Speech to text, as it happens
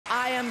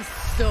am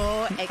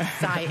so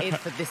excited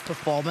for this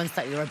performance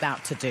that you're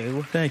about to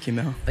do. Thank you,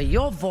 Mel. But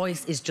your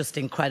voice is just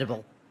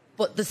incredible.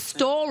 But the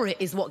story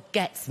is what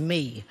gets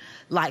me.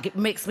 Like, it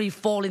makes me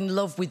fall in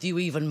love with you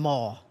even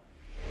more.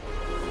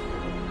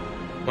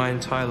 My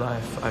entire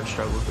life, I've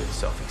struggled with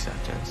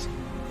self-acceptance.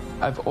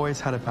 I've always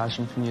had a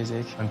passion for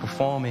music and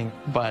performing,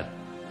 but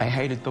I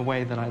hated the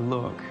way that I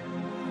look.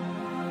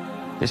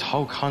 This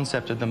whole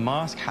concept of the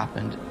mask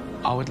happened.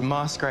 I would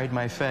masquerade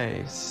my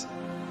face,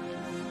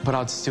 but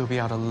I'd still be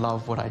able to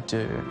love what I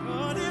do.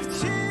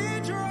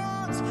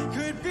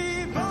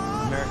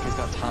 America's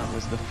Got Talent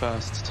was the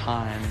first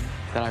time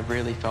that I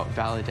really felt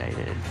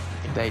validated.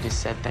 They just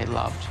said they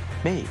loved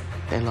me.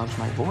 They loved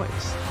my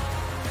voice.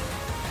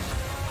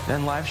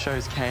 Then live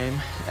shows came,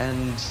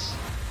 and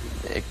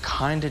it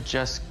kind of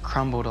just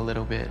crumbled a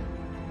little bit.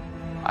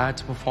 I had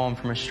to perform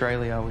from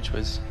Australia, which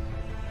was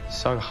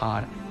so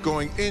hard.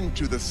 Going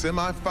into the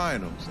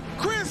semifinals,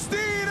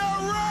 Christina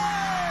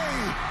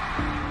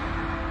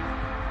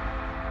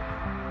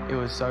Ray! It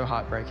was so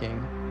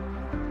heartbreaking.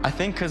 I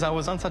think because I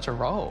was on such a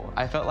roll.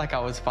 I felt like I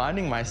was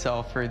finding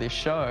myself through this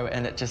show,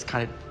 and it just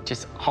kind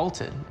of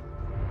halted.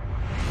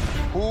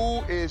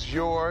 Who is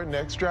your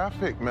next draft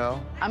pick,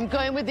 Mel? I'm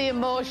going with the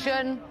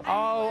emotion.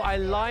 Oh, I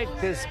like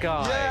this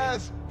guy.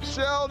 Yes,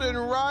 Sheldon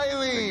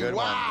Riley. Good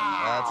wow.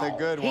 One. That's a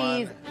good one.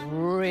 He's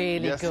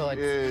really yes, good.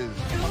 He is.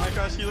 Oh my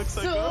gosh, you look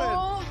so good.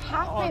 So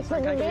happy to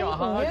meet you.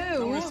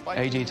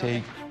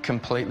 AGT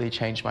completely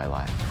changed my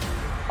life.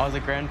 I was a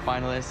grand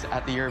finalist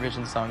at the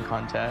Eurovision Song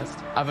Contest.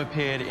 I've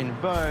appeared in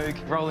Vogue,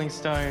 Rolling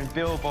Stone,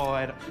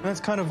 Billboard. That's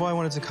kind of why I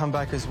wanted to come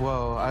back as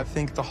well. I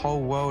think the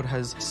whole world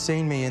has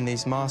seen me in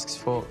these masks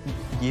for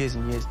years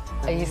and years.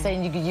 Are you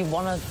saying you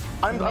want to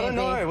I don't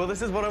know. Well,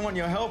 this is what I want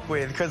your help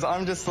with, because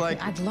I'm just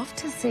like... I'd love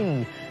to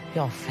see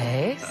your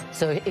face.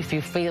 So if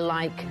you feel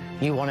like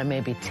you want to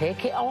maybe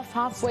take it off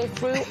halfway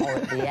through or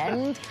at the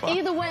end.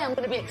 Either way, I'm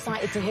going to be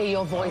excited to hear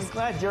your voice. I'm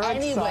glad you're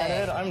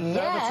excited. I'm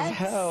nervous as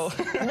hell.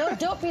 No,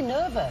 don't be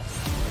nervous.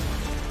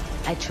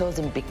 I chose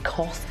him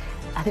because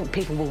I think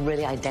people will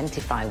really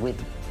identify with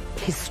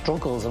his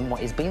struggles and what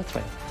he's been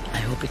through. I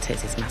hope he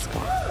takes his mask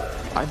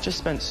off. I've just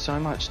spent so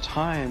much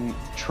time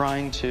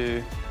trying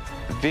to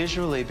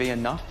visually be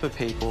enough for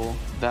people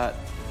that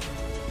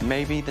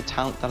maybe the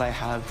talent that I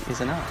have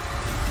is enough.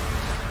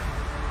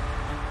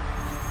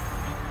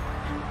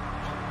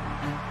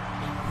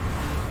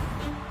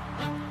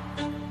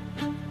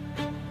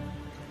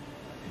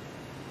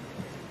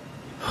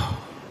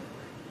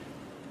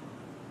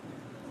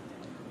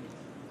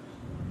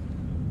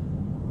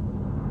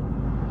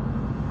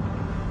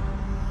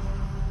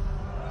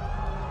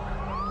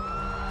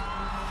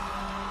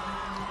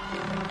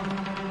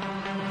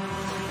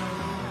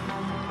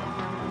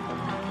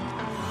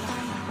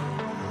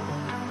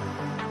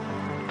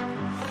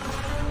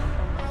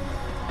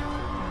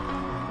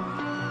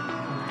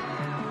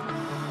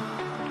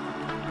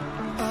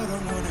 I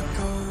don't wanna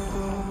go,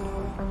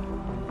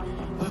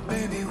 but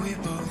baby, we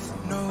both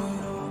know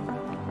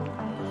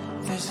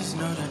this is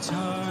not a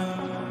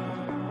time.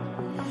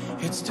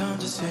 It's time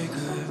to say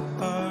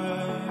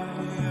goodbye.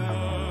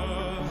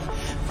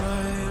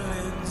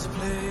 Violins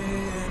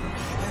playing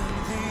and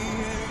the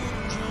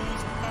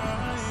angels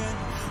crying.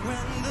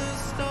 When the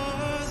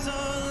stars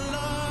are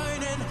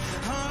aligning,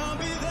 I'll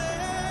be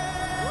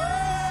there.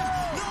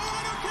 No, I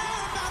don't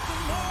care about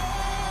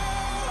tomorrow,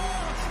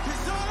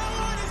 'cause all I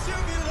want is to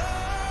be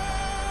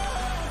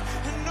loved.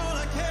 And all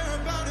I care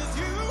about is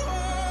you.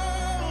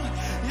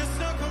 You're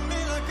stuck on me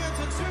like a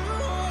tattoo.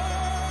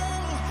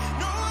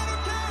 No, I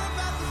don't care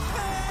about the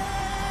pain.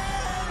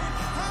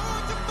 I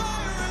want the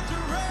fire and the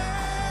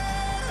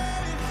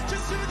rain,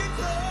 just to get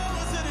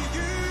closer to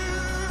you.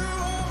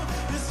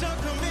 You're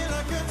stuck on me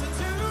like a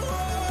tattoo.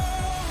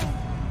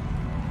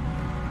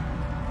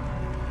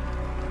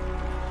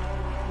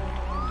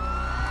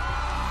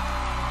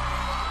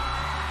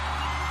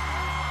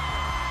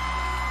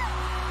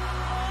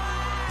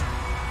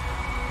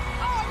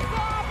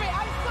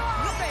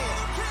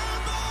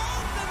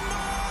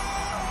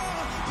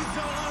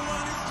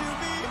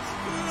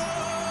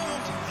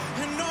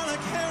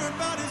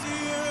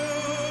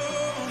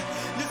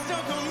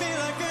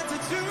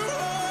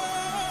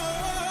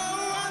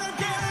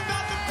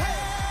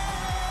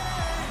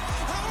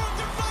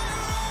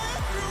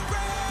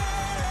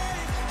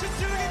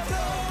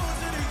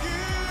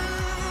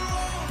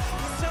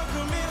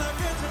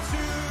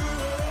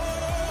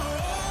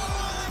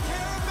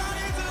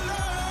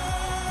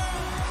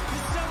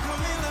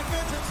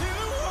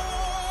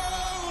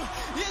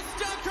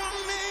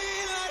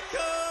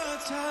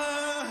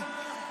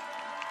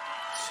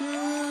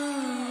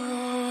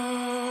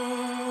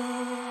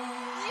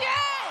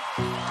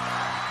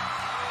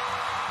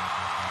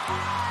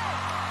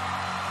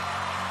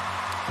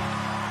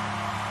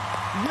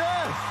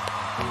 Yes!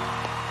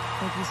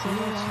 Thank you so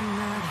much.